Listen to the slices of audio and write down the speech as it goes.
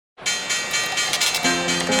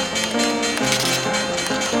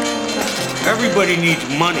Everybody needs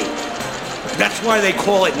money. That's why they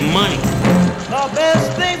call it money. The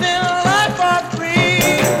best things in life are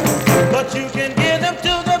free, but you can give them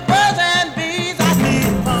to the birds and bees. I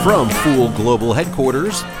need money. From Fool Global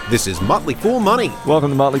Headquarters, this is Motley Fool Money.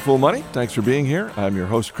 Welcome to Motley Fool Money. Thanks for being here. I'm your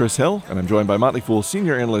host, Chris Hill, and I'm joined by Motley Fool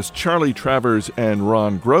senior analysts Charlie Travers and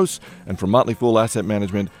Ron Gross, and from Motley Fool Asset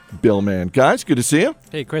Management, Bill Mann. Guys, good to see you.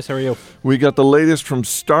 Hey, Chris, how are you? We got the latest from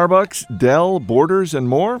Starbucks, Dell, Borders, and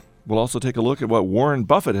more. We'll also take a look at what Warren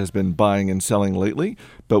Buffett has been buying and selling lately.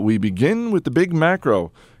 But we begin with the big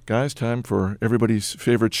macro. Guys, time for everybody's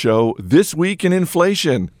favorite show, This Week in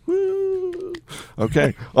Inflation. Woo!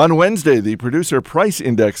 Okay. On Wednesday, the Producer Price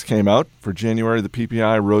Index came out. For January, the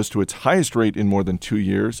PPI rose to its highest rate in more than 2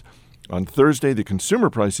 years. On Thursday, the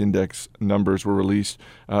Consumer Price Index numbers were released.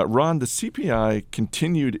 Ron, the CPI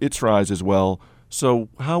continued its rise as well. So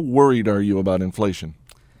how worried are you about inflation?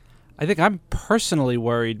 I think I'm personally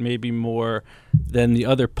worried maybe more than the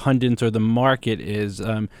other pundits or the market is.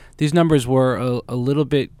 These numbers were a little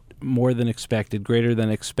bit more than expected, greater than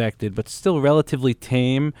expected, but still relatively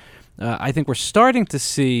tame. I think we're starting to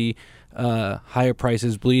see higher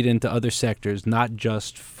prices bleed into other sectors, not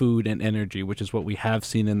just food and energy, which is what we have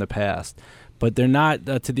seen in the past. But they're not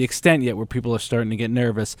to the extent yet where people are starting to get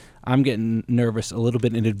nervous. I'm getting nervous a little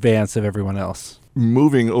bit in advance of everyone else.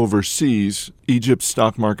 Moving overseas, Egypt's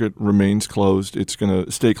stock market remains closed. It's going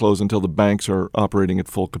to stay closed until the banks are operating at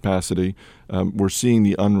full capacity. We're seeing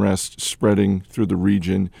the unrest spreading through the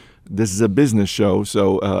region. This is a business show,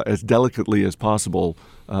 so as delicately as possible,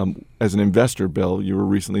 as an investor, Bill, you were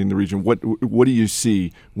recently in the region. What do you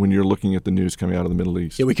see when you're looking at the news coming out of the Middle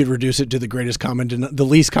East? Yeah, we could reduce it to the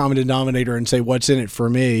least common denominator and say, what's in it for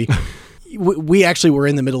me? We actually were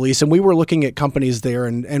in the Middle East, and we were looking at companies there,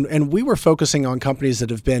 and we were focusing on companies that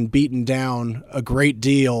have been beaten down a great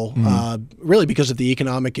deal, really because of the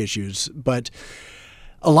economic issues. But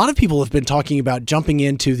a lot of people have been talking about jumping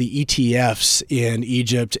into the ETFs in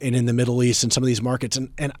Egypt and in the Middle East and some of these markets.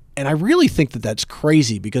 And I really think that that's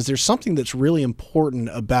crazy, because there's something that's really important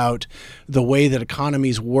about the way that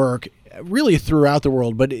economies work really throughout the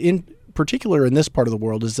world, but in particular in this part of the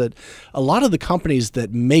world, is that a lot of the companies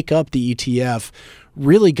that make up the ETF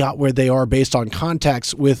really got where they are based on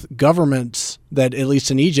contacts with governments that, at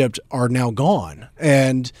least in Egypt, are now gone.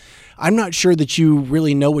 And I'm not sure that you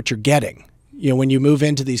really know what you're getting. You know, when you move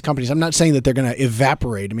into these companies, I'm not saying that they're going to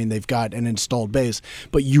evaporate. I mean, they've got an installed base,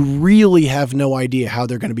 but you really have no idea how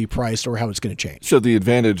they're going to be priced or how it's going to change. So the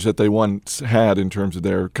advantage that they once had in terms of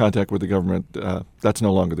their contact with the government, that's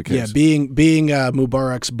no longer the case. Yeah, being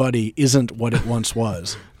Mubarak's buddy isn't what it once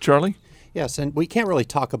was. Charlie? Yes, and we can't really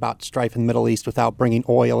talk about strife in the Middle East without bringing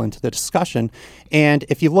oil into the discussion. And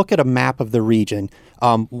if you look at a map of the region,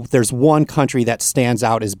 there's one country that stands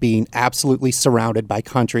out as being absolutely surrounded by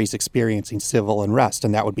countries experiencing civil unrest,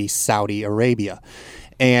 and that would be Saudi Arabia.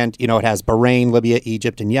 And, you know, it has Bahrain, Libya,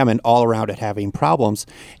 Egypt, and Yemen all around it having problems.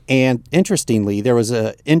 And interestingly, there was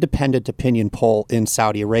an independent opinion poll in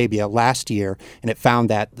Saudi Arabia last year, and it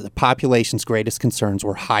found that the population's greatest concerns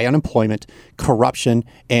were high unemployment, corruption,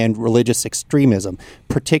 and religious extremism,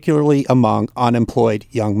 particularly among unemployed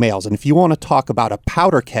young males. And if you want to talk about a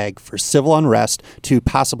powder keg for civil unrest to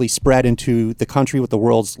possibly spread into the country with the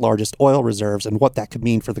world's largest oil reserves and what that could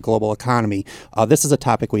mean for the global economy, this is a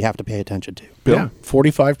topic we have to pay attention to. Bill? Yeah,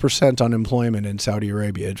 45% unemployment in Saudi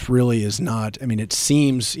Arabia. It really is not. I mean, it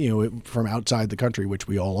seems, from outside the country, which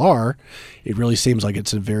we all are, it really seems like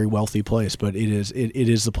it's a very wealthy place. But it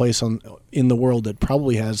is the place in the world that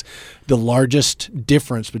probably has the largest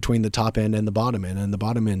difference between the top end and the bottom end. And the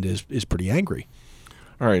bottom end is pretty angry.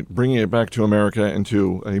 All right, bringing it back to America and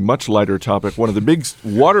to a much lighter topic, one of the big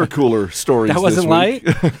water cooler stories That wasn't this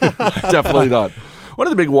week. light? Definitely not. One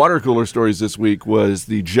of the big water cooler stories this week was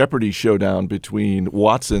the Jeopardy showdown between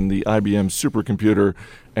Watson, the IBM supercomputer,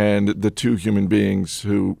 and the two human beings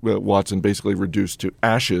who Watson basically reduced to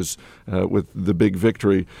ashes with the big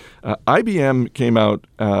victory. IBM came out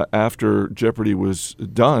after Jeopardy was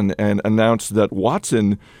done and announced that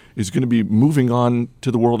Watson is going to be moving on to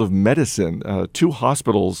the world of medicine. Two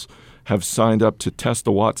hospitals have signed up to test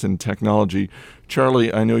the Watson technology.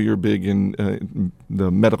 Charlie, I know you're big in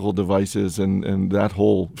the medical devices and that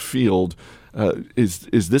whole field.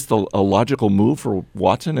 Is this a logical move for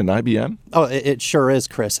Watson and IBM? Oh, it sure is,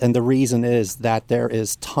 Chris. And the reason is that there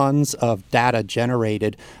is tons of data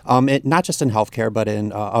generated, not just in healthcare, but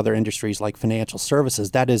in other industries like financial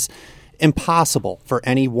services. That is impossible for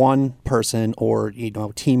any one person or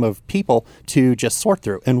team of people to just sort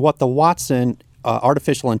through. And what the Watson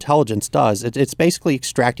artificial intelligence does. It's basically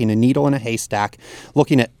extracting a needle in a haystack,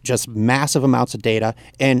 looking at just massive amounts of data,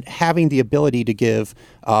 and having the ability to give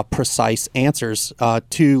precise answers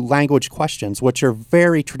to language questions, which are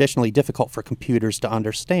very traditionally difficult for computers to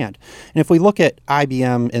understand. And if we look at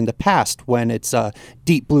IBM in the past, when its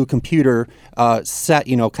Deep Blue computer set,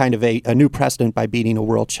 kind of a new precedent by beating a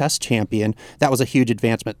world chess champion, that was a huge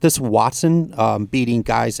advancement. This Watson beating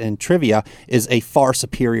guys in trivia is a far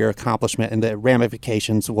superior accomplishment, and the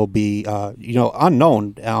ramifications will be,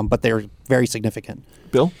 unknown, but they're very significant.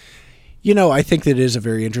 Bill? I think that is a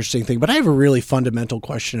very interesting thing, but I have a really fundamental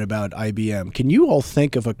question about IBM. Can you all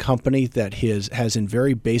think of a company that has in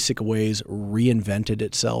very basic ways reinvented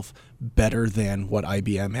itself better than what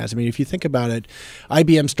IBM has? I mean, if you think about it,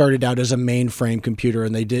 IBM started out as a mainframe computer,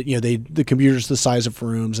 and they did, the computers the size of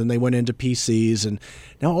rooms, and they went into PCs, and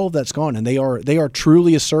now all of that's gone, and they are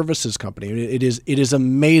truly a services company. It is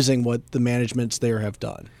amazing what the managements there have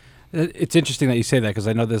done. It's interesting that you say that, because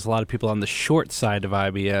I know there's a lot of people on the short side of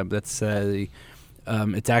IBM that say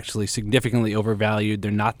it's actually significantly overvalued. They're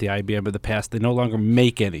not the IBM of the past. They no longer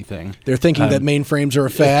make anything. They're thinking that mainframes are a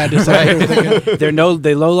fad. Is that what they're thinking?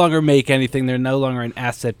 They no longer make anything. They're no longer an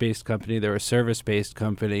asset-based company. They're a service-based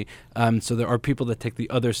company. So there are people that take the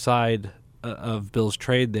other side of Bill's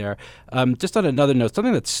trade there. Just on another note,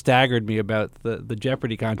 something that staggered me about the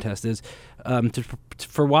Jeopardy contest is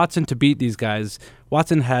for Watson to beat these guys,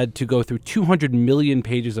 Watson had to go through 200 million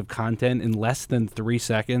pages of content in less than 3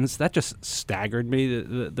 seconds. That just staggered me,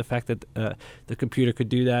 the fact that the computer could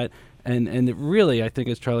do that. And it really, I think,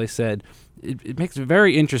 as Charlie said, it makes it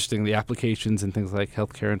very interesting, the applications in things like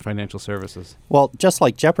healthcare and financial services. Well, just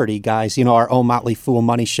like Jeopardy, guys, our own Motley Fool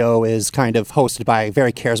Money show is kind of hosted by a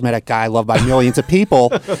very charismatic guy loved by millions of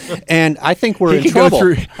people. And I think we're in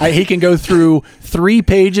trouble. He can go through 3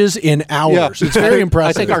 pages in hours. Yeah. It's very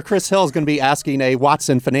impressive. I think our Chris Hill is going to be asking a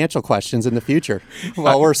Watson financial questions in the future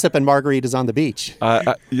while we're sipping margaritas on the beach.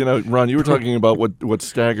 Ron, you were talking about what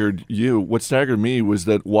staggered you. What staggered me was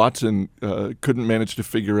that Watson couldn't manage to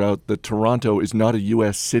figure out that Toronto is not a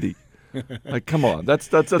U.S. city. Like, come on, that's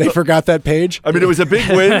they forgot that page. I mean, it was a big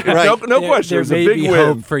win. Right. No question. It was a big win. There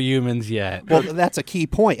may be hope for humans yet. Well, that's a key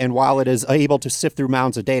point. And while it is able to sift through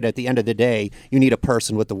mounds of data, at the end of the day, you need a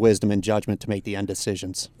person with the wisdom and judgment to make the end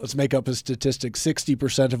decisions. Let's make up a statistic: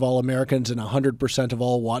 60% of all Americans and 100% of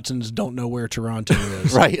all Watsons don't know where Toronto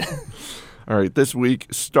is. Right. All right, this week,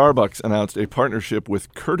 Starbucks announced a partnership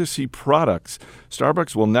with Courtesy Products.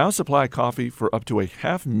 Starbucks will now supply coffee for up to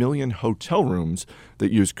 500,000 hotel rooms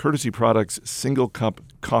that use Courtesy Products single-cup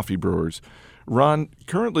coffee brewers. Ron,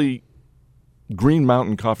 currently, Green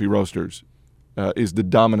Mountain Coffee Roasters is the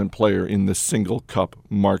dominant player in the single-cup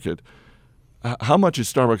market. How much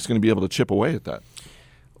is Starbucks going to be able to chip away at that?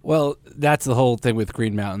 Well, that's the whole thing with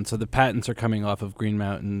Green Mountain. So the patents are coming off of Green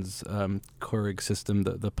Mountain's Keurig system,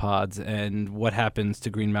 the pods, and what happens to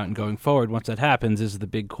Green Mountain going forward once that happens is the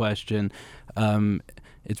big question.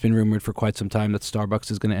 It's been rumored for quite some time that Starbucks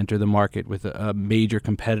is going to enter the market with a major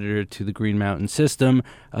competitor to the Green Mountain system.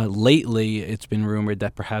 Lately, it's been rumored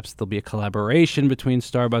that perhaps there'll be a collaboration between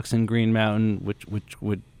Starbucks and Green Mountain, which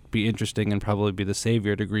would be interesting and probably be the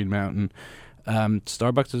savior to Green Mountain.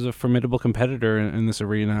 Starbucks is a formidable competitor in this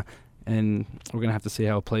arena, and we're going to have to see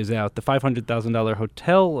how it plays out. The $500,000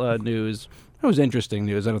 hotel news, that was interesting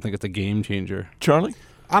news. I don't think it's a game changer. Charlie?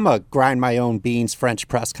 I'm a grind my own beans French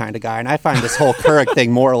press kind of guy, and I find this whole Keurig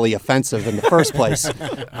thing morally offensive in the first place.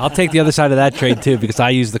 I'll take the other side of that trade, too, because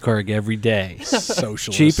I use the Keurig every day.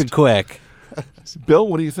 Socialist. Cheap and quick. Bill,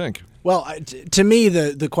 what do you think? Well, to me,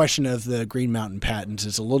 the question of the Green Mountain patents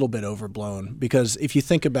is a little bit overblown, because if you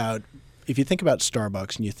think about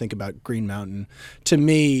Starbucks and you think about Green Mountain, to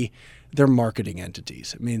me, they're marketing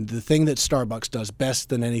entities. I mean, the thing that Starbucks does best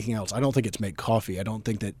than anything else, I don't think it's make coffee. I don't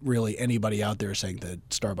think that really anybody out there is saying that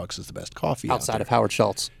Starbucks is the best coffee outside out there. Of Howard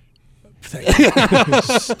Schultz.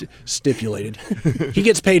 Stipulated. He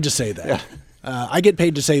gets paid to say that. Yeah. I get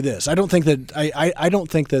paid to say this. I don't think that I don't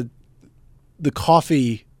think that the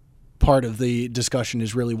coffee part of the discussion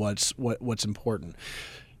is really what's important.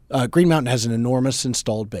 Green Mountain has an enormous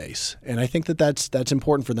installed base, and I think that that's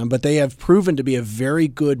important for them. But they have proven to be a very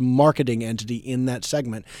good marketing entity in that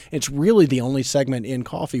segment. It's really the only segment in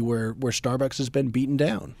coffee where Starbucks has been beaten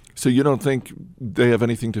down. So you don't think they have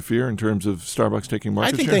anything to fear in terms of Starbucks taking market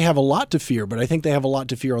share? I think they have a lot to fear, but I think they have a lot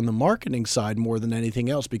to fear on the marketing side more than anything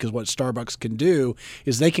else, because what Starbucks can do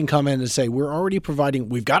is they can come in and say,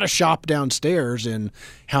 we've got a shop downstairs in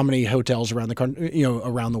how many hotels around the country,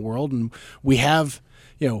 around the world, and we have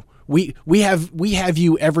we have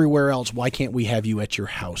you everywhere else. Why can't we have you at your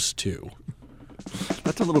house too?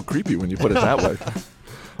 That's a little creepy when you put it that way.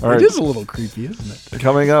 All right. It is a little creepy, isn't it?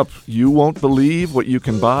 Coming up, you won't believe what you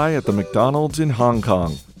can buy at the McDonald's in Hong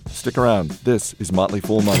Kong. Stick around. This is Motley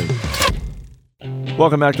Fool Money.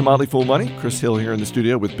 Welcome back to Motley Fool Money. Chris Hill here in the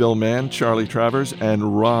studio with Bill Mann, Charlie Travers,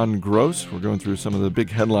 and Ron Gross. We're going through some of the big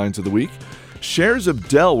headlines of the week. Shares of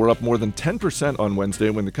Dell were up more than 10% on Wednesday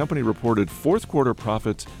when the company reported fourth quarter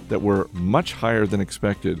profits that were much higher than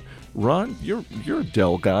expected. Ron, you're a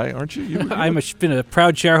Dell guy, aren't you? I've been a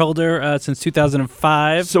proud shareholder since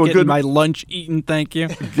 2005. So getting my lunch eaten, thank you.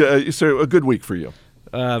 So a good week for you.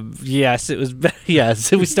 Yes, it was.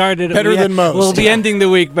 Yes, we started better than most. We'll be ending the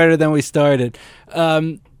week better than we started.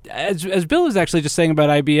 As Bill was actually just saying about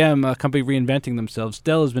IBM, a company reinventing themselves,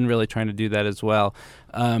 Dell has been really trying to do that as well,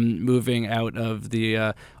 moving out of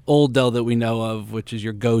the old Dell that we know of, which is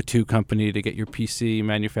your go-to company to get your PC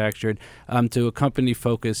manufactured, to a company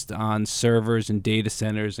focused on servers and data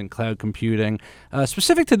centers and cloud computing.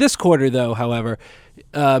 Specific to this quarter, though, however,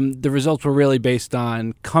 the results were really based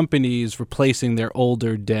on companies replacing their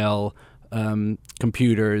older Dell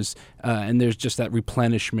computers, and there's just that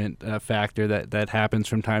replenishment factor that happens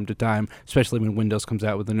from time to time, especially when Windows comes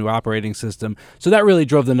out with a new operating system. So that really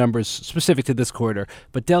drove the numbers specific to this quarter.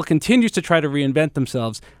 But Dell continues to try to reinvent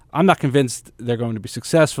themselves. I'm not convinced they're going to be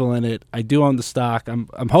successful in it. I do own the stock.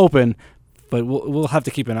 I'm hoping, but we'll have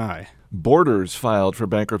to keep an eye. Borders filed for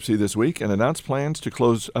bankruptcy this week and announced plans to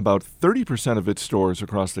close about 30% of its stores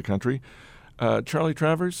across the country. Charlie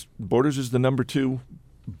Travers, Borders is the number 2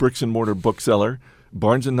 bricks and mortar bookseller.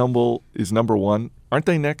 Barnes & Noble is number 1. Aren't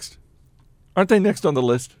they next? Aren't they next on the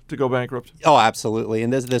list to go bankrupt? Oh, absolutely.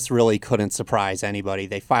 And this really couldn't surprise anybody.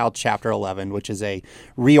 They filed Chapter 11, which is a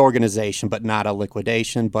reorganization but not a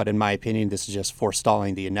liquidation. But in my opinion, this is just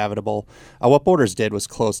forestalling the inevitable. What Borders did was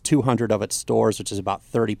close 200 of its stores, which is about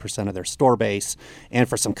 30% of their store base. And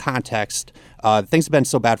for some context, things have been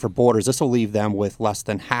so bad for Borders, this will leave them with less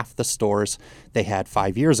than half the stores they had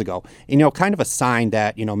 5 years ago. Kind of a sign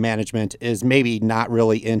that, management is maybe not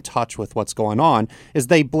really in touch with what's going on is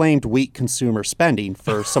they blamed weak consumer spending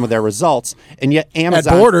for some of their results. And yet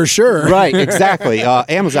Amazon... At Borders, sure. Right, exactly.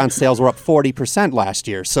 Amazon sales were up 40% last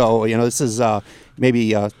year. So, this is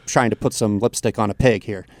maybe trying to put some lipstick on a pig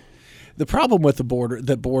here. The problem with the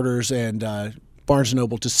Borders and Barnes &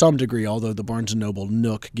 Noble to some degree, although the Barnes & Noble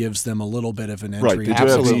Nook gives them a little bit of an entry. Right, they do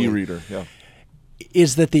have the e-reader, yeah.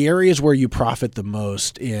 Is that the areas where you profit the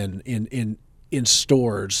most in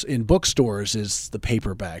stores, in bookstores, is the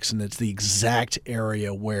paperbacks, and it's the exact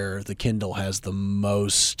area where the Kindle has the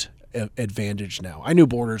most advantage now. I knew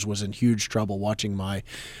Borders was in huge trouble watching my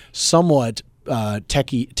somewhat tech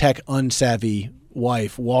unsavvy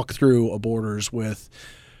wife walk through a Borders with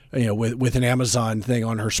an Amazon thing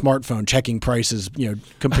on her smartphone, checking prices,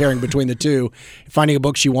 comparing between the two, finding a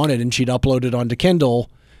book she wanted, and she'd upload it onto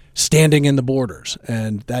Kindle, standing in the Borders.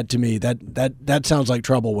 And that, to me, that sounds like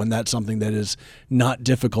trouble when that's something that is not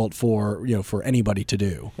difficult for anybody to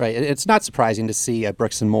do. Right. It's not surprising to see a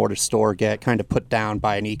bricks and mortar store get kind of put down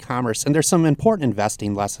by an e-commerce. And there's some important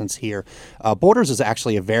investing lessons here. Borders is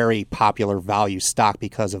actually a very popular value stock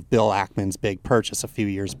because of Bill Ackman's big purchase a few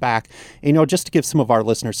years back. Just to give some of our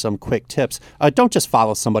listeners some quick tips, don't just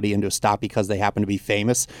follow somebody into a stock because they happen to be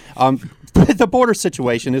famous. The Borders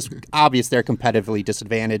situation is obvious. They're competitively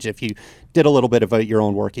disadvantaged. If you did a little bit of your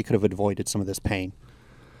own work, you could have avoided some of this pain.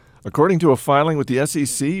 According to a filing with the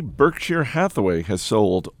SEC, Berkshire Hathaway has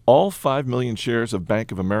sold all 5 million shares of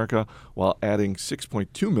Bank of America while adding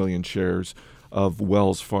 6.2 million shares of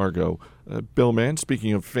Wells Fargo. Bill Mann,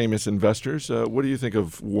 speaking of famous investors, what do you think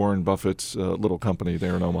of Warren Buffett's little company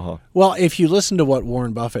there in Omaha? Well, if you listen to what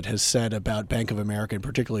Warren Buffett has said about Bank of America, and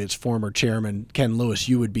particularly its former chairman, Ken Lewis,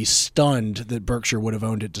 you would be stunned that Berkshire would have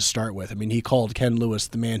owned it to start with. I mean, he called Ken Lewis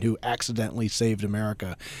the man who accidentally saved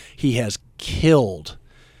America. He has killed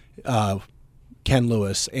Ken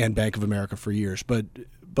Lewis and Bank of America for years.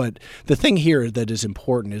 But the thing here that is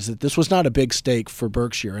important is that this was not a big stake for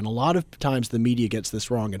Berkshire, and a lot of times the media gets this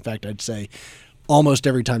wrong. In fact, I'd say almost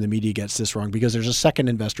every time the media gets this wrong, because there's a second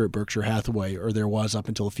investor at Berkshire Hathaway, or there was up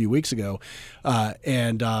until a few weeks ago,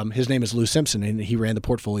 and his name is Lou Simpson, and he ran the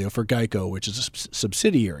portfolio for Geico, which is a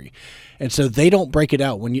subsidiary. And so they don't break it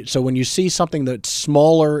out. When you see something that's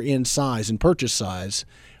smaller in size, in purchase size,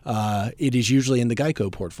 it is usually in the Geico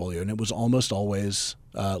portfolio, and it was almost always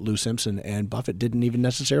Lou Simpson, and Buffett didn't even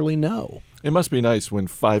necessarily know. It must be nice when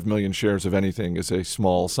 5 million shares of anything is a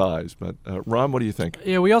small size. But Ron, what do you think?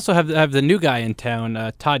 Yeah, we also have the new guy in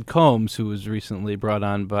town, Todd Combs, who was recently brought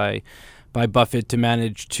on by Buffett to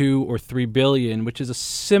manage $2 or $3 billion, which is a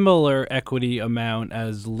similar equity amount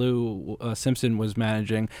as Lou Simpson was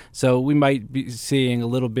managing. So we might be seeing a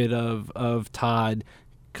little bit of Todd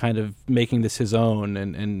kind of making this his own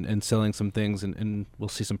and selling some things, and we'll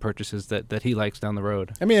see some purchases that he likes down the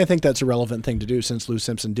road. I mean, I think that's a relevant thing to do since Lou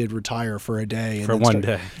Simpson did retire for a day. And For then one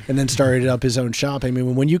day. And then started up his own shop. I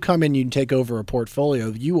mean, when you come in, you take over a portfolio,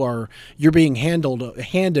 you're being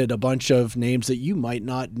handed a bunch of names that you might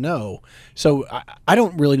not know. So I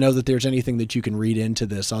don't really know that there's anything that you can read into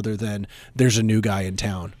this other than there's a new guy in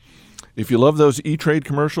town. If you love those E-Trade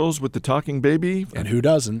commercials with the talking baby, And who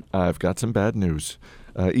doesn't? I've got some bad news.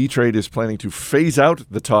 E-Trade is planning to phase out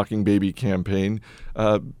the Talking Baby campaign.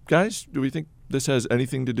 Guys, do we think this has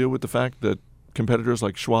anything to do with the fact that competitors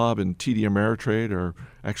like Schwab and TD Ameritrade are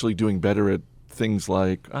actually doing better at things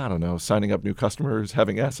like, I don't know, signing up new customers,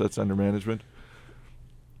 having assets under management?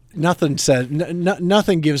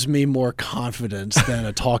 Nothing gives me more confidence than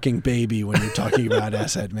a talking baby when you're talking about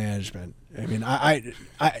asset management. I mean, I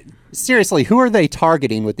Seriously, who are they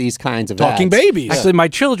targeting with these kinds of talking ads? babies. Actually, my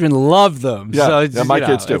children love them. Yeah, So it's, yeah, my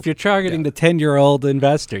kids do. If you're targeting the 10-year-old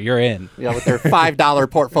investor, you're in. Yeah, with their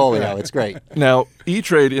 $5 portfolio. It's great. Now,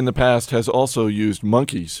 E-Trade in the past has also used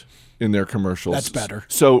monkeys in their commercials. That's better.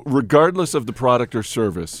 So regardless of the product or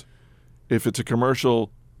service, if it's a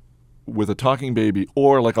commercial with a talking baby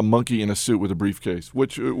or like a monkey in a suit with a briefcase,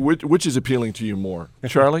 which is appealing to you more?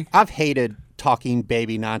 Charlie? I've hated talking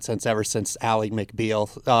baby nonsense ever since Ally McBeal.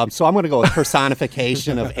 So I'm going to go with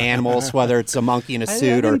personification of animals, whether it's a monkey in a I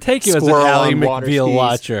suit or didn't take you as an squirrel Ally on water McBeal skis.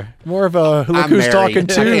 watcher. More of a look I'm who's married. talking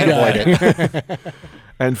to I guy. can't avoid it.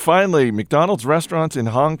 And finally, McDonald's restaurants in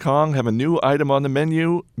Hong Kong have a new item on the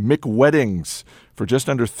menu, McWeddings. For just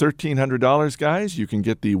under $1,300, guys, you can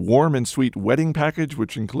get the warm and sweet wedding package,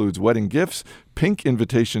 which includes wedding gifts, pink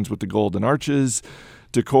invitations with the golden arches,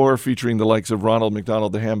 decor featuring the likes of Ronald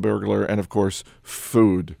McDonald the Hamburglar, and, of course,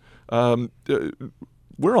 food.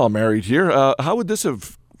 We're all married here. How would this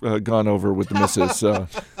have gone over with the missus?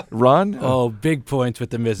 Ron? Oh, big points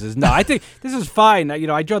with the missus. No, I think this is fine.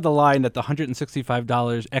 I draw the line at the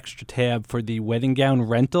 $165 extra tab for the wedding gown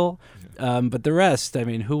rental. But the rest, I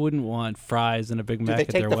mean, who wouldn't want fries and a Big Did Mac they at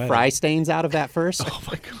their take the wedding? fry stains out of that first? Oh,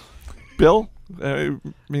 my God. Bill? I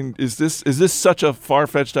mean, is this such a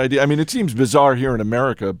far-fetched idea? I mean, it seems bizarre here in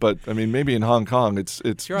America, but I mean, maybe in Hong Kong, it's.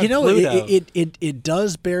 You're on You know, Pluto. it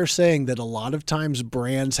does bear saying that a lot of times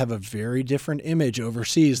brands have a very different image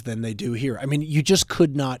overseas than they do here. I mean, you just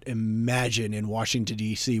could not imagine in Washington,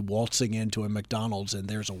 D.C. waltzing into a McDonald's and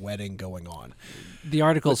there's a wedding going on. The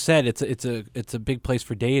article said it's a big place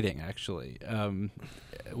for dating, actually,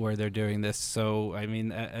 where they're doing this. So, I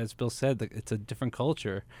mean, as Bill said, it's a different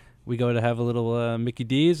culture. We go to have a little Mickey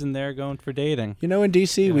D's, and they're going for dating. You know, in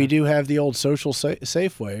D.C., we do have the old social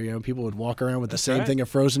Safeway. You know, people would walk around with the same thing of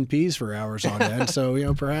frozen peas for hours on end. So, you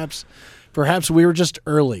know, perhaps we were just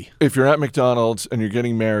early. If you're at McDonald's and you're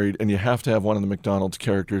getting married and you have to have one of the McDonald's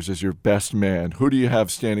characters as your best man, who do you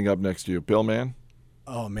have standing up next to you? Bill Mann?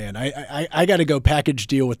 Oh, man, I got to go package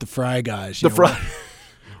deal with the Fry guys. The Fry.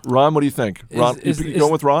 Ron, what do you think? Ron, you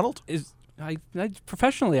going with Ronald? I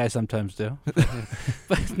professionally, I sometimes do,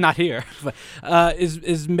 but not here. But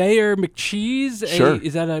is Mayor McCheese? Sure.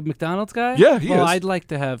 Is that a McDonald's guy? Yeah, he is. I'd like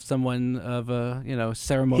to have someone of a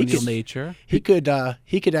ceremonial nature. He could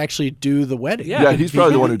actually do the wedding. Yeah, he's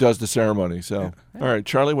probably the one who does the ceremony. So, all right,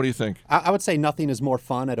 Charlie, what do you think? I would say nothing is more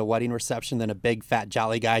fun at a wedding reception than a big, fat,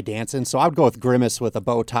 jolly guy dancing. So I would go with Grimace with a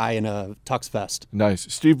bow tie and a tux vest.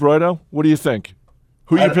 Nice. Steve Broido, what do you think?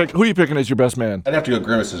 Who are you picking as your best man? I'd have to go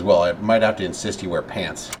Grimace as well. I might have to insist he wear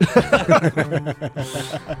pants.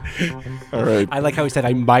 All right. I like how he said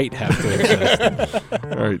I might have to exist.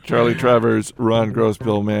 All right, Charlie Travers, Ron Gross,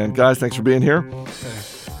 Bill Mann. Guys, thanks for being here.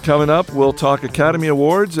 Coming up, we'll talk Academy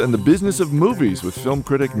Awards and the business of movies with film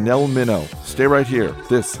critic Nell Minow. Stay right here.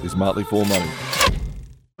 This is Motley Fool Money.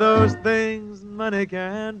 Those things money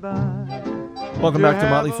can buy. Welcome back to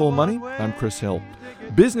Motley Fool Money. I'm Chris Hill.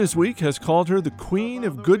 Business Week has called her the Queen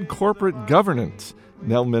of Good Corporate Governance.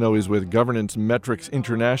 Nell Minow is with Governance Metrics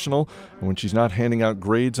International, and when she's not handing out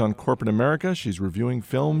grades on corporate America, she's reviewing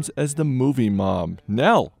films as the movie mom.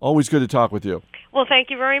 Nell, always good to talk with you. Well, thank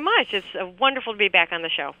you very much. It's wonderful to be back on the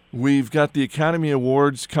show. We've got the Academy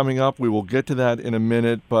Awards coming up. We will get to that in a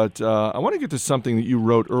minute, but I want to get to something that you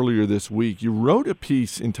wrote earlier this week. You wrote a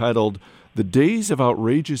piece entitled, "The Days of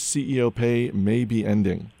Outrageous CEO Pay May Be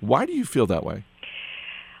Ending." Why do you feel that way?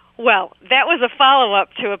 Well, that was a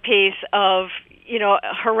follow-up to a piece of,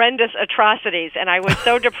 horrendous atrocities, and I was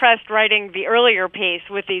so depressed writing the earlier piece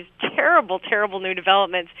with these terrible, terrible new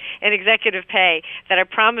developments in executive pay that I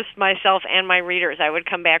promised myself and my readers I would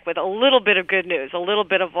come back with a little bit of good news, a little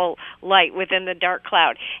bit of a light within the dark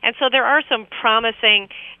cloud. And so there are some promising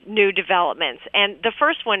new developments, and the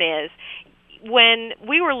first one is, when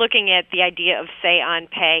we were looking at the idea of say on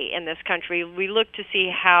pay in this country, we looked to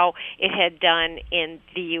see how it had done in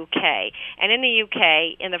the UK. And in the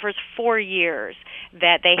UK, in the first 4 years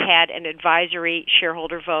that they had an advisory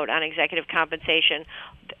shareholder vote on executive compensation,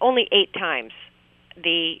 only 8 times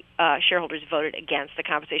the shareholders voted against the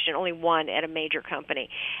compensation, only one at a major company.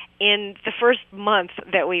 In the first month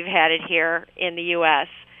that we've had it here in the U.S.,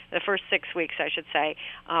 the first 6 weeks, I should say,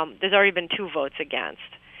 there's already been 2 votes against,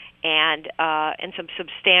 and some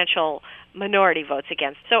substantial minority votes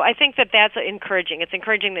against. So I think that that's encouraging. It's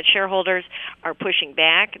encouraging that shareholders are pushing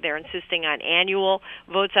back. They're insisting on annual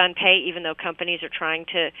votes on pay, even though companies are trying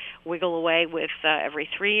to wiggle away with every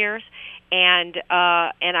 3 years. And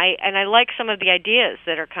I like some of the ideas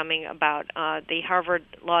that are coming about. The Harvard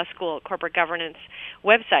Law School Corporate Governance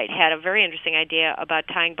website had a very interesting idea about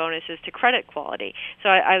tying bonuses to credit quality. So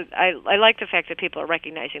I like the fact that people are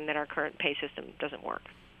recognizing that our current pay system doesn't work.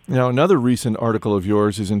 Now, another recent article of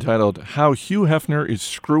yours is entitled "How Hugh Hefner is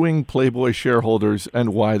Screwing Playboy Shareholders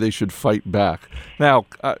and Why They Should Fight Back." Now,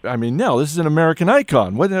 I mean, Nell, this is an American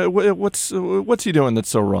icon. What's he doing that's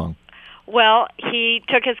so wrong? Well, he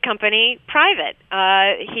took his company private.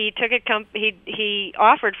 He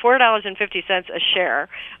offered $4.50 a share,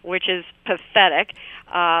 which is pathetic,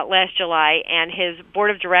 last July, and his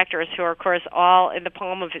board of directors, who are, of course, all in the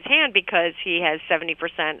palm of his hand because he has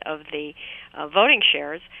 70% of the voting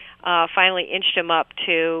shares, finally inched him up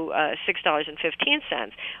to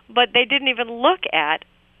 $6.15. But they didn't even look at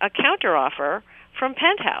a counteroffer from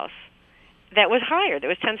Penthouse that was higher. That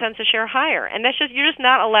was 10 cents a share higher. And you're just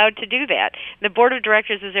not allowed to do that. The board of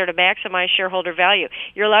directors is there to maximize shareholder value.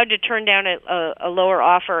 You're allowed to turn down a lower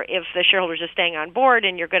offer if the shareholders are staying on board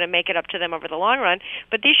and you're going to make it up to them over the long run.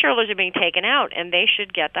 But these shareholders are being taken out, and they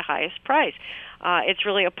should get the highest price. It's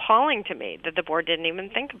really appalling to me that the board didn't even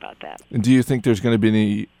think about that. And do you think there's going to be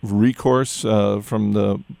any recourse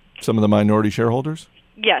from some of the minority shareholders?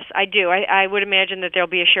 Yes, I do. I would imagine that there'll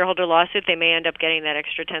be a shareholder lawsuit. They may end up getting that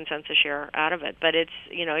extra 10 cents a share out of it. But it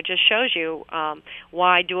just shows you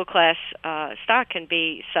why dual-class stock can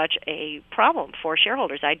be such a problem for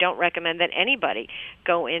shareholders. I don't recommend that anybody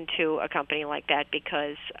go into a company like that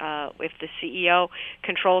because if the CEO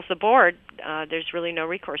controls the board, there's really no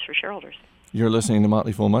recourse for shareholders. You're listening to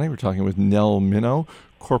Motley Fool Money. We're talking with Nell Minow,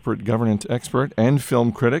 corporate governance expert and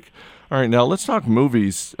film critic. All right, now let's talk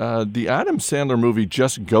movies. The Adam Sandler movie,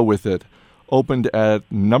 Just Go With It, opened at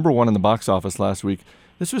 #1 in the box office last week.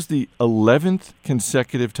 This was the 11th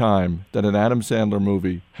consecutive time that an Adam Sandler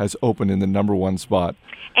movie has opened in the #1 spot.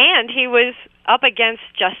 And he was up against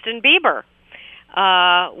Justin Bieber,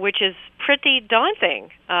 which is pretty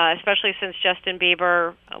daunting, especially since Justin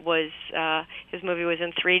Bieber his movie was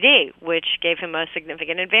in 3D, which gave him a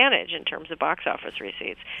significant advantage in terms of box office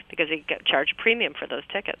receipts because he charged a premium for those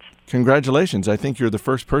tickets. Congratulations. I think you're the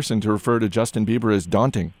first person to refer to Justin Bieber as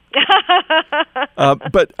daunting.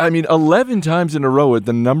 But, I mean, 11 times in a row at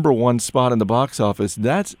the #1 spot in the box office,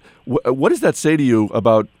 what does that say to you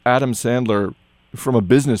about Adam Sandler from a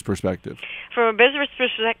business perspective? From a business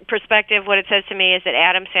perspective, what it says to me is that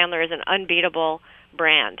Adam Sandler is an unbeatable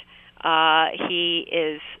brand. He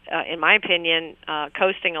is, in my opinion,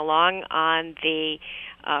 coasting along on the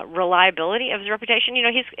reliability of his reputation.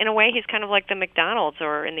 He's kind of like the McDonald's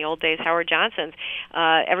or in the old days Howard Johnson's.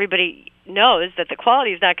 Everybody knows that the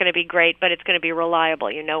quality is not going to be great, but it's going to be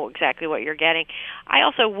reliable. You know exactly what you're getting. I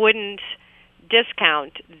also wouldn't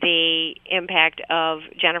discount the impact of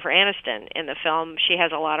Jennifer Aniston in the film. She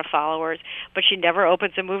has a lot of followers, but she never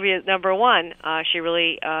opens a movie at #1. She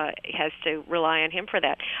really has to rely on him for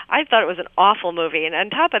that. I thought it was an awful movie, and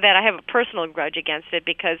on top of that, I have a personal grudge against it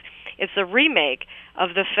because it's a remake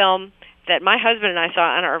of the film that my husband and I saw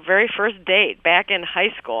on our very first date back in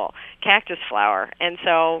high school, Cactus Flower. And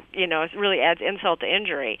so, it really adds insult to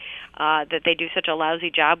injury that they do such a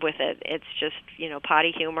lousy job with it. It's just,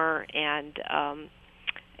 potty humor and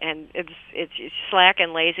it's slack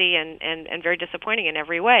and lazy and very disappointing in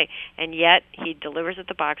every way. And yet he delivers at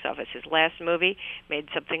the box office. His last movie made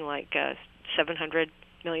something like $700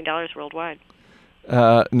 million worldwide.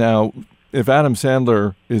 Now, if Adam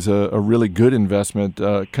Sandler is a really good investment,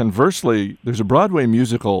 conversely, there's a Broadway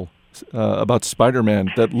musical about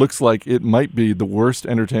Spider-Man that looks like it might be the worst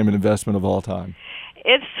entertainment investment of all time.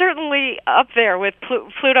 It's certainly up there with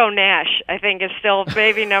Pluto Nash, I think, is still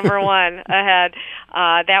maybe #1 ahead.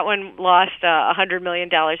 That one lost $100 million.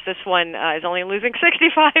 This one is only losing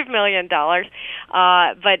 $65 million.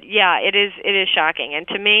 But, yeah, it is shocking. And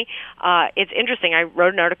to me, it's interesting. I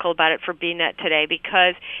wrote an article about it for BNet today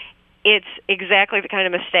because it's exactly the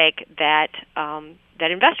kind of mistake that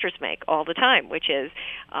investors make all the time, which is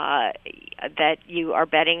that you are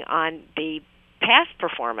betting on the past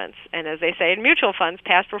performance. And as they say in mutual funds,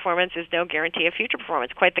 past performance is no guarantee of future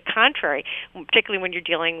performance. Quite the contrary, particularly when you're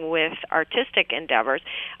dealing with artistic endeavors.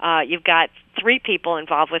 You've got three people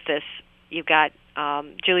involved with this. You've got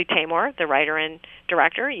Julie Taymor, the writer and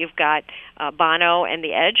director. You've got Bono and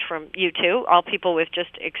The Edge from U2, all people with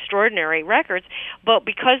just extraordinary records. But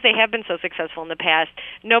because they have been so successful in the past,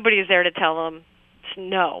 nobody is there to tell them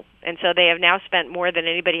no. And so they have now spent more than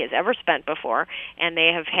anybody has ever spent before, and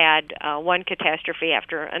they have had one catastrophe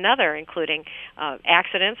after another, including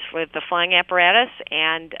accidents with the flying apparatus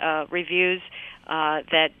and reviews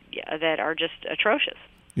that are just atrocious.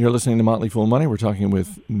 You're listening to Motley Fool Money. We're talking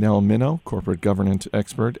with Nell Minow, corporate governance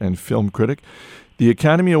expert and film critic. The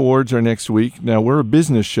Academy Awards are next week. Now, we're a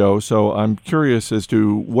business show, so I'm curious as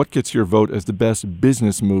to what gets your vote as the best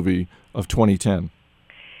business movie of 2010.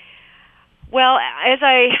 Well, as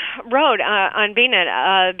I wrote on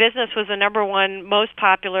BNet, Business was the number one most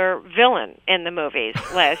popular villain in the movies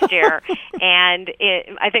last year. And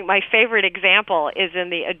I think my favorite example is in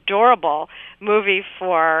the adorable movie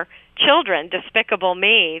for children, Despicable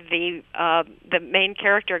Me. The main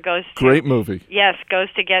character goes to... Great movie. Yes,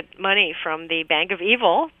 goes to get money from the Bank of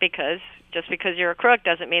Evil, because just because you're a crook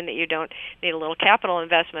doesn't mean that you don't need a little capital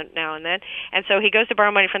investment now and then. And so he goes to borrow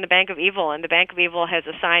money from the Bank of Evil, and the Bank of Evil has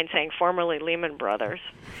a sign saying, formerly Lehman Brothers.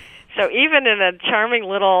 So even in a charming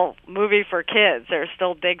little movie for kids, there's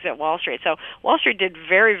still digs at Wall Street. So Wall Street did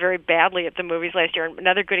very, very badly at the movies last year. And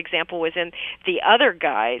another good example was in The Other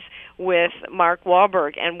Guys with Mark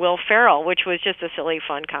Wahlberg and Will Ferrell, which was just a silly,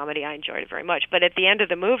 fun comedy. I enjoyed it very much. But at the end of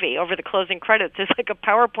the movie, over the closing credits, there's like a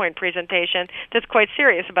PowerPoint presentation that's quite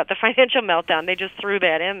serious about the financial meltdown. They just threw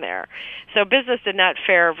that in there. So Business did not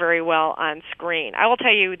fare very well on screen. I will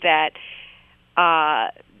tell you that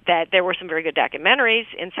there were some very good documentaries,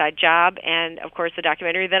 Inside Job, and, of course, the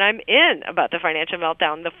documentary that I'm in about the financial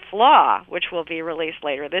meltdown, The Flaw, which will be released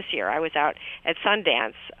later this year. I was out at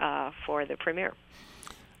Sundance for the premiere.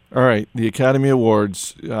 All right, the Academy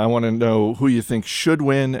Awards. I want to know who you think should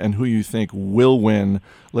win and who you think will win.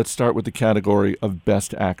 Let's start with the category of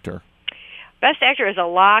Best Actor. Best Actor is a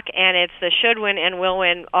lock, and it's the should win and will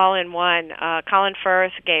win all in one. Colin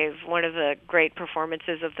Firth gave one of the great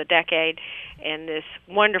performances of the decade in this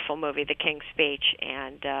wonderful movie, The King's Speech,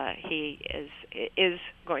 and he is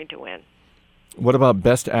going to win. What about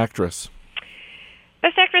Best Actress?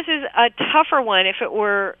 Best Actress is a tougher one. If it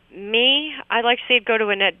were me, I'd like to see it go to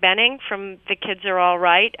Annette Bening from The Kids Are All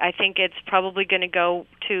Right. I think it's probably going to go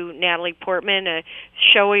to Natalie Portman, a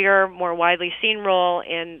showier, more widely seen role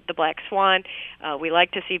in The Black Swan. We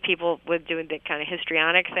like to see people with doing the kind of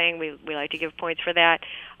histrionic thing. We like to give points for that.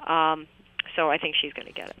 So I think she's going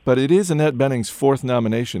to get it. But it is Annette Bening's fourth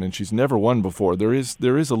nomination, and she's never won before. There is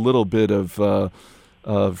a little bit of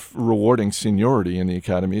rewarding seniority in the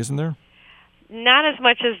Academy, isn't there? Not as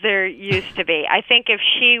much as there used to be. I think if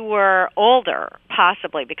she were older,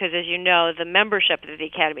 possibly, because as you know, the membership of the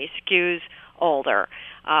Academy skews older.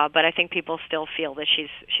 But I think people still feel that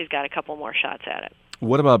she's got a couple more shots at it.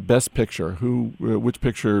 What about Best Picture? Which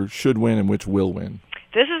picture should win and which will win?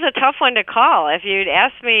 This is a tough one to call. If you'd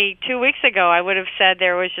asked me 2 weeks ago, I would have said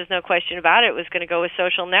there was just no question about it. It was going to go with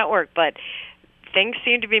Social Network, but things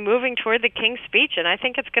seem to be moving toward The King's Speech, and I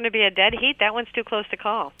think it's going to be a dead heat. That one's too close to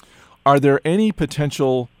call. Are there any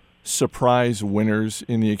potential surprise winners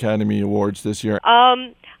in the Academy Awards this year?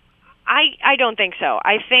 I don't think so.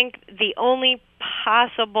 I think the only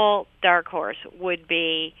possible dark horse would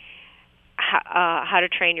be How to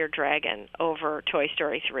Train Your Dragon over Toy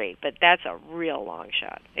Story 3, but that's a real long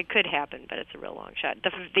shot. It could happen, but it's a real long shot.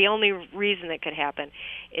 The only reason it could happen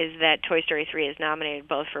is that Toy Story 3 is nominated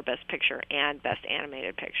both for Best Picture and Best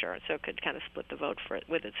Animated Picture, so it could kind of split the vote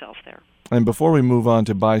with itself there. And before we move on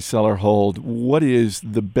to Buy, Sell, or Hold, what is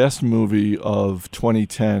the best movie of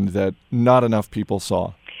 2010 that not enough people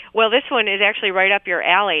saw? Well, this one is actually right up your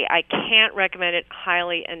alley. I can't recommend it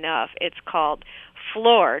highly enough. It's called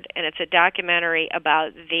Floored, and it's a documentary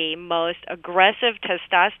about the most aggressive,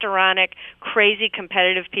 testosteronic, crazy,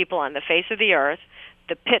 competitive people on the face of the earth,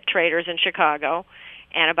 the pit traders in Chicago,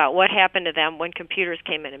 and about what happened to them when computers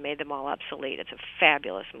came in and made them all obsolete. It's a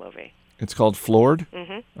fabulous movie. It's called Floored?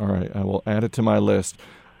 Mm-hmm. All right, I will add it to my list.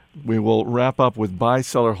 We will wrap up with Buy,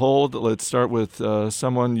 Sell, or Hold. Let's start with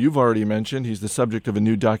someone you've already mentioned. He's the subject of a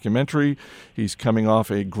new documentary. He's coming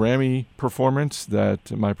off a Grammy performance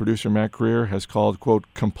that my producer, Matt Greer, has called, quote,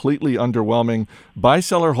 completely underwhelming. Buy,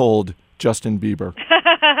 Sell, or Hold, Justin Bieber.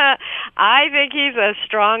 I think he's a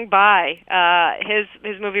strong buy.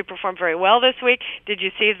 His movie performed very well this week. Did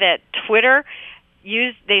you see that Twitter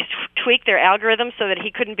tweaked their algorithm so that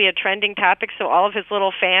he couldn't be a trending topic, so all of his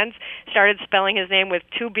little fans started spelling his name with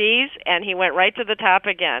 2 B's, and he went right to the top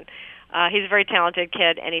again. He's a very talented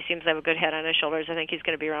kid, and he seems to have a good head on his shoulders. I think he's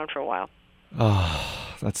going to be around for a while.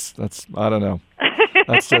 Oh, that's I don't know.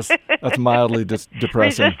 That's mildly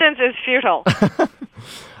depressing. Resistance is futile.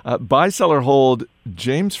 Buy-seller hold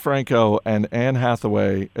James Franco and Anne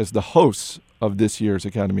Hathaway as the hosts of this year's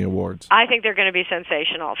Academy Awards. I think they're going to be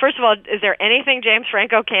sensational. First of all, is there anything James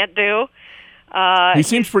Franco can't do? He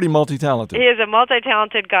seems pretty multi-talented. He is a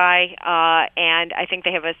multi-talented guy, and I think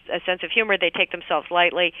they have a sense of humor. They take themselves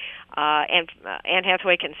lightly. And Anne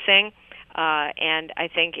Hathaway can sing, and I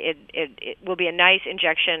think it will be a nice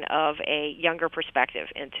injection of a younger perspective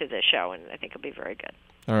into the show, and I think it'll be very good.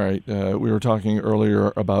 All right. We were talking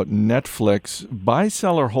earlier about Netflix.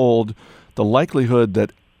 Buy-seller hold the likelihood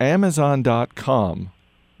that Amazon.com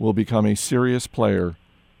will become a serious player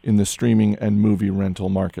in the streaming and movie rental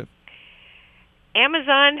market.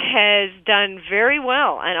 Amazon has done very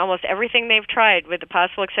well on almost everything they've tried, with the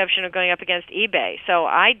possible exception of going up against eBay. So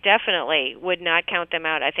I definitely would not count them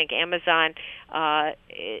out. I think Amazon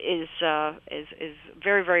is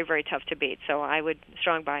very, very, very tough to beat. So I would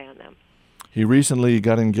strong buy on them. He recently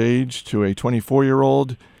got engaged to a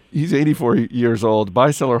 24-year-old. He's 84 years old.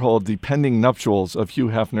 Buy-seller hold the pending nuptials of Hugh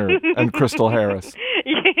Hefner and Crystal Harris.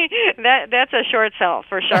 That's a short sell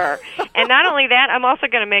for sure. And not only that, I'm also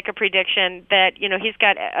going to make a prediction that he's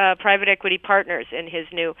got private equity partners in his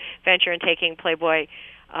new venture in taking Playboy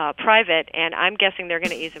private, and I'm guessing they're going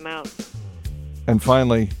to ease him out. And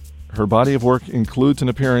finally, her body of work includes an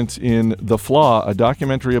appearance in The Flaw, a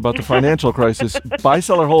documentary about the financial crisis.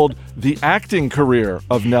 Buy-seller hold the acting career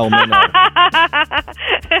of Nell Minow.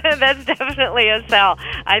 That's definitely a sell.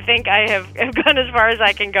 I think I have gone as far as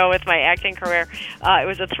I can go with my acting career. It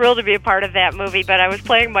was a thrill to be a part of that movie, but I was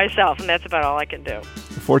playing myself, and that's about all I can do.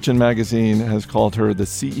 Fortune magazine has called her the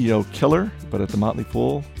CEO killer, but at the Motley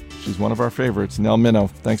Fool, she's one of our favorites. Nell Minow,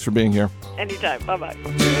 thanks for being here. Anytime. Bye-bye.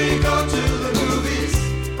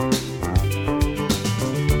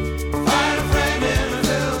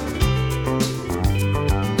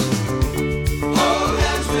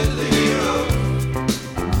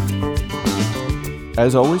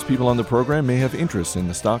 As always, people on the program may have interests in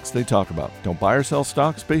the stocks they talk about. Don't buy or sell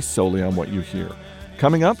stocks based solely on what you hear.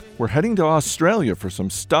 Coming up, we're heading to Australia for some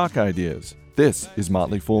stock ideas. This is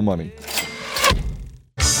Motley Fool Money.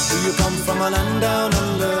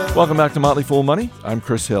 Welcome back to Motley Fool Money. I'm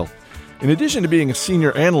Chris Hill. In addition to being a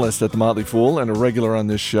senior analyst at the Motley Fool and a regular on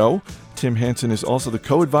this show, Tim Hansen is also the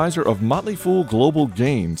co-advisor of Motley Fool Global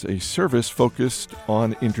Gains, a service focused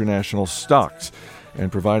on international stocks. And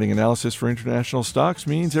providing analysis for international stocks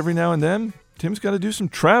means every now and then, Tim's got to do some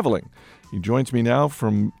traveling. He joins me now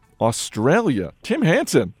from Australia. Tim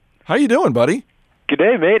Hansen, how you doing, buddy? Good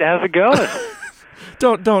day, mate. How's it going?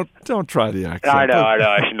 Don't try the accent. I know.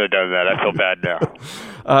 I shouldn't have done that. I feel bad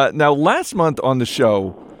now. Now, last month on the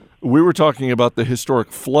show, we were talking about the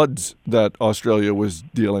historic floods that Australia was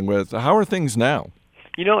dealing with. How are things now?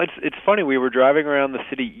 It's funny. We were driving around the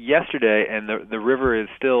city yesterday, and the river is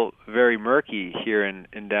still very murky here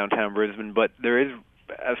in downtown Brisbane. But there is,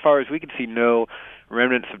 as far as we can see, no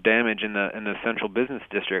remnants of damage in the central business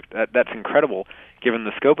district. That's incredible, given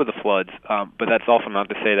the scope of the floods. But that's also not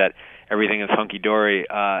to say that everything is hunky-dory.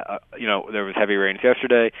 There was heavy rains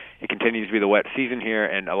yesterday. It continues to be the wet season here,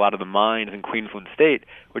 and a lot of the mines in Queensland State,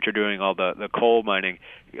 which are doing all the coal mining,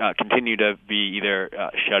 continue to be either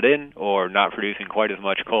shut in or not producing quite as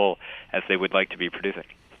much coal as they would like to be producing.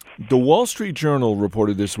 The Wall Street Journal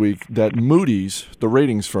reported this week that Moody's, the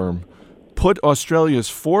ratings firm, put Australia's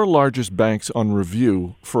 4 largest banks on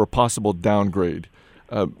review for a possible downgrade.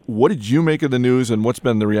 What did you make of the news, and what's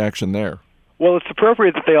been the reaction there? Well, it's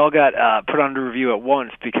appropriate that they all got put under review at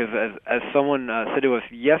once because, as someone said to us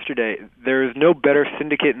yesterday, there is no better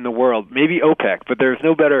syndicate in the world, maybe OPEC, but there is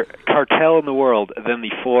no better cartel in the world than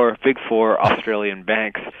the big four Australian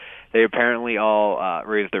banks. They apparently all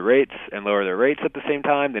raise their rates and lower their rates at the same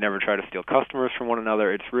time. They never try to steal customers from one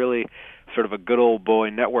another. It's really sort of a good old boy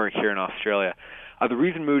network here in Australia. The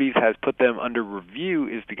reason Moody's has put them under review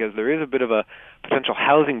is because there is a bit of a potential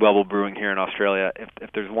housing bubble brewing here in Australia.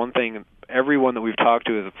 If there's one thing everyone that we've talked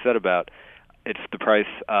to is upset about, it's the price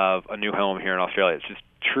of a new home here in Australia. It's just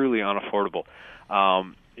truly unaffordable.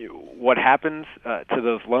 What happens to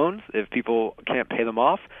those loans if people can't pay them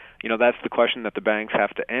off? That's the question that the banks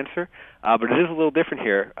have to answer. But it is a little different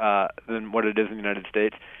here than what it is in the United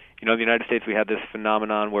States. In the United States, we had this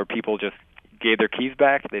phenomenon where people just gave their keys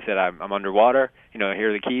back. They said, I'm underwater.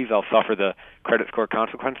 Here are the keys. I'll suffer the credit score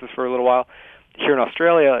consequences for a little while. Here in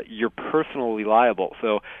Australia, you're personally liable.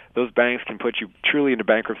 So those banks can put you truly into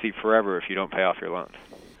bankruptcy forever if you don't pay off your loans.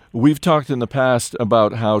 We've talked in the past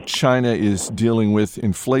about how China is dealing with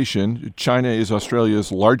inflation. China is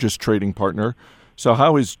Australia's largest trading partner. So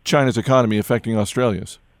how is China's economy affecting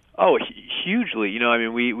Australia's? Oh, hugely.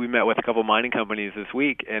 We met with a couple mining companies this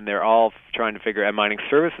week, and they're all trying to figure out, mining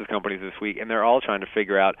services companies this week, and they're all trying to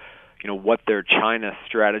figure out, what their China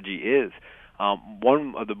strategy is.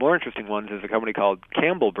 One of the more interesting ones is a company called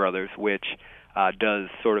Campbell Brothers, which does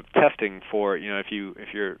sort of testing for, if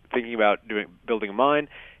you're thinking about building a mine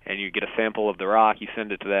and you get a sample of the rock, you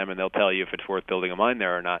send it to them and they'll tell you if it's worth building a mine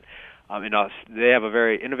there or not. They have a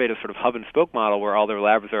very innovative sort of hub and spoke model where all their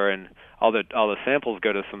labs are in, all the samples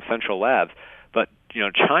go to some central labs. But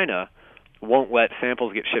China won't let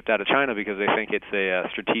samples get shipped out of China because they think it's a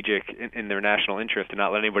strategic in their national interest to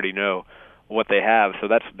not let anybody know what they have. So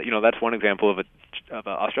that's one example of an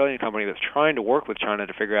Australian company that's trying to work with China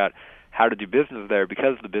to figure out how to do business there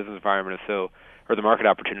because the business environment is the market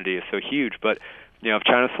opportunity is so huge. But if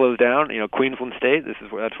China slows down, Queensland State,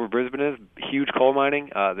 that's where Brisbane is, huge coal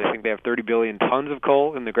mining. They think they have 30 billion tons of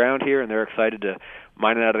coal in the ground here, and they're excited to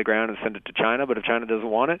mine it out of the ground and send it to China. But if China doesn't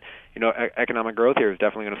want it, economic growth here is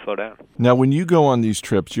definitely going to slow down. Now, when you go on these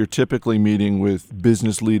trips, you're typically meeting with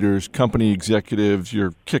business leaders, company executives.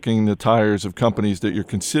 You're kicking the tires of companies that you're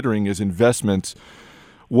considering as investments.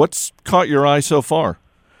 What's caught your eye so far?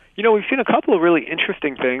 We've seen a couple of really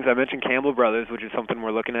interesting things. I mentioned Campbell Brothers, which is something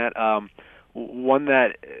we're looking at. One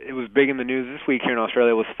that it was big in the news this week here in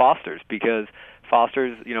Australia was Foster's, because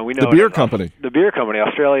Foster's, we know the beer company. The beer company,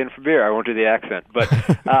 Australian for beer. I won't do the accent, but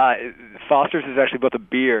Foster's is actually both a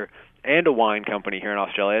beer and a wine company here in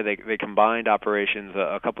Australia. They combined operations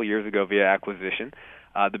a couple of years ago via acquisition.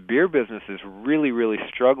 The beer business is really, really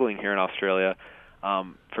struggling here in Australia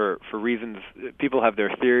for reasons. People have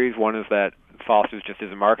their theories. One is that Foster's just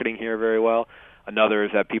isn't marketing here very well. Another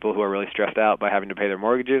is that people who are really stressed out by having to pay their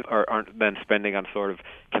mortgages aren't then spending on sort of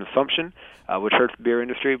consumption, which hurts the beer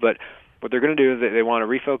industry. But what they're going to do is they want to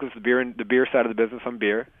refocus the beer side of the business on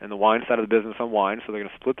beer and the wine side of the business on wine. So they're going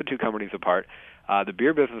to split the two companies apart. The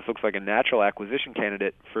beer business looks like a natural acquisition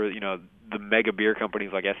candidate for the mega beer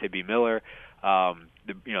companies like SAB Miller,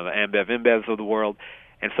 the Ambev InBevs of the world.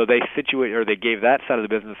 And so they gave that side of the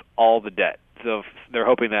business all the debt. So they're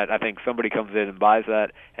hoping that, I think, somebody comes in and buys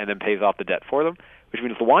that and then pays off the debt for them, which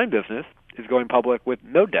means the wine business is going public with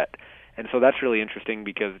no debt. And so that's really interesting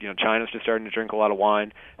because, China's just starting to drink a lot of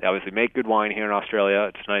wine. They obviously make good wine here in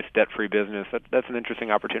Australia. It's a nice debt-free business. That's an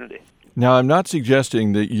interesting opportunity. Now, I'm not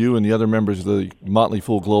suggesting that you and the other members of the Motley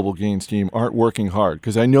Fool Global Gains team aren't working hard,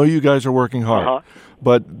 because I know you guys are working hard.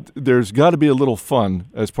 But there's got to be a little fun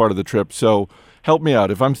as part of the trip. So help me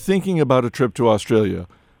out. If I'm thinking about a trip to Australia,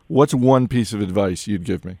 what's one piece of advice you'd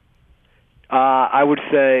give me? I would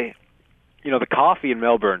say, the coffee in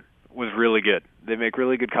Melbourne was really good. They make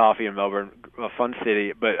really good coffee in Melbourne, a fun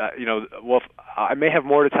city. But, I may have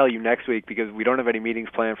more to tell you next week because we don't have any meetings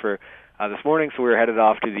planned for this morning, so we're headed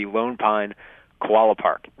off to the Lone Pine Koala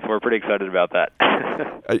Park. So we're pretty excited about that.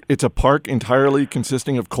 It's a park entirely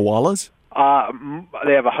consisting of koalas?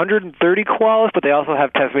 They have 130 koalas, but they also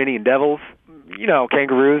have Tasmanian devils,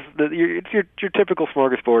 kangaroos. It's your typical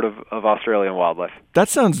smorgasbord of Australian wildlife. That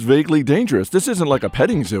sounds vaguely dangerous. This isn't like a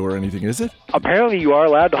petting zoo or anything, is it? Apparently you are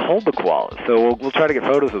allowed to hold the koalas, so we'll try to get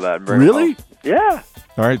photos of that. And bring really? them home. Yeah.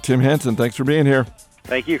 All right, Tim Hansen, thanks for being here.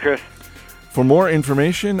 Thank you, Chris. For more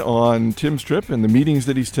information on Tim's trip and the meetings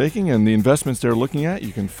that he's taking and the investments they're looking at,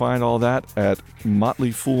 you can find all that at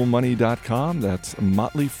motleyfoolmoney.com. That's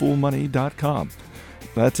motleyfoolmoney.com.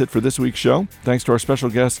 That's it for this week's show. Thanks to our special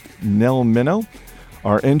guest, Nell Minow.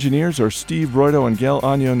 Our engineers are Steve Broido and Gail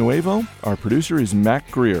Año Nuevo. Our producer is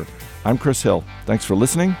Mac Greer. I'm Chris Hill. Thanks for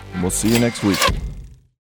listening, and we'll see you next week.